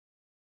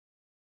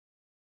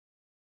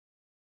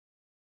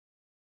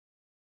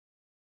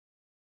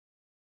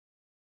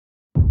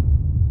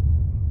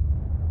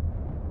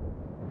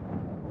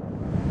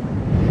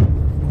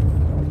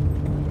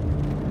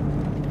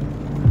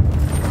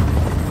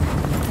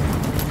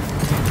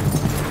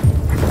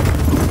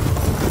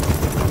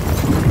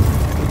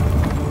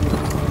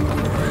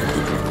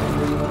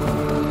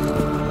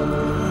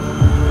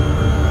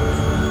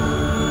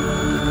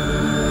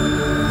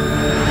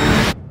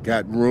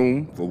got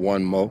room for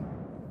one more?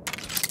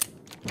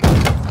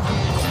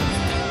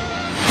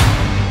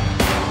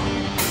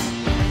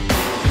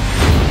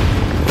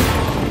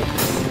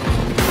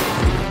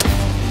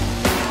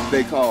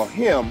 They call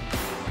him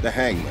the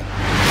hangman.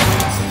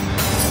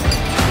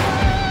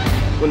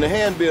 When the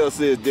handbill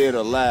says dead or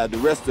alive, the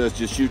rest of us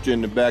just shoot you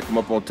in the back, come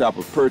up on top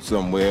of a perch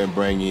somewhere and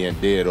bring you in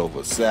dead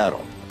over a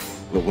saddle.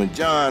 But when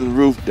John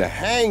Roof, the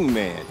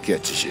hangman,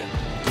 catches you,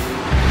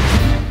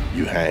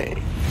 you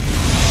hang.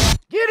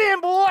 Get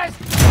in, boys!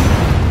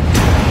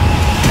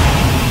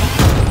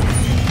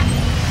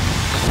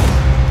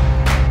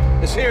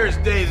 This here is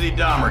Daisy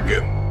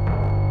Domergue.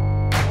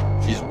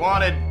 She's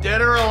wanted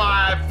dead or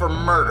alive for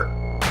murder.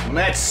 When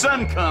that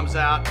sun comes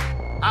out,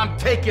 I'm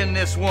taking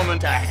this woman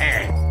to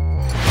hang.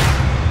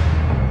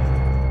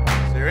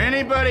 Is there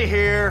anybody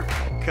here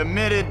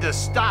committed to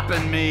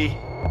stopping me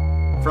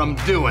from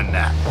doing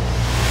that?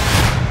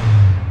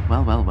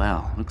 Well, well,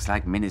 well. Looks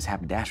like Minnie's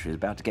haberdashery is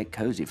about to get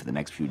cozy for the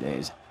next few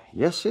days.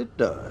 Yes, it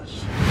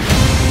does.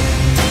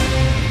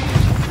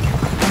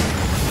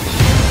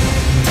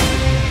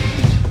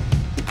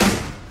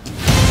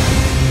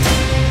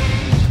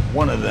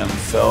 One of them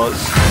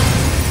fellas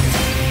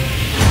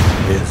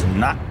is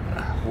not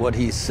what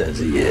he says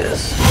he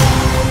is.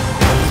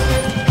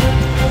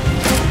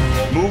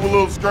 Move a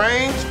little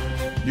strange,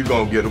 you're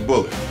gonna get a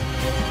bullet.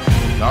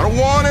 Not a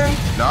warning,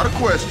 not a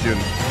question,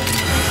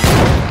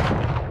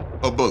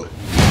 a bullet.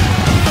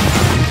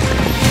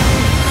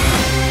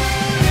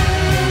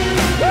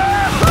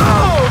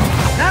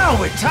 Now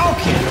we're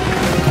talking.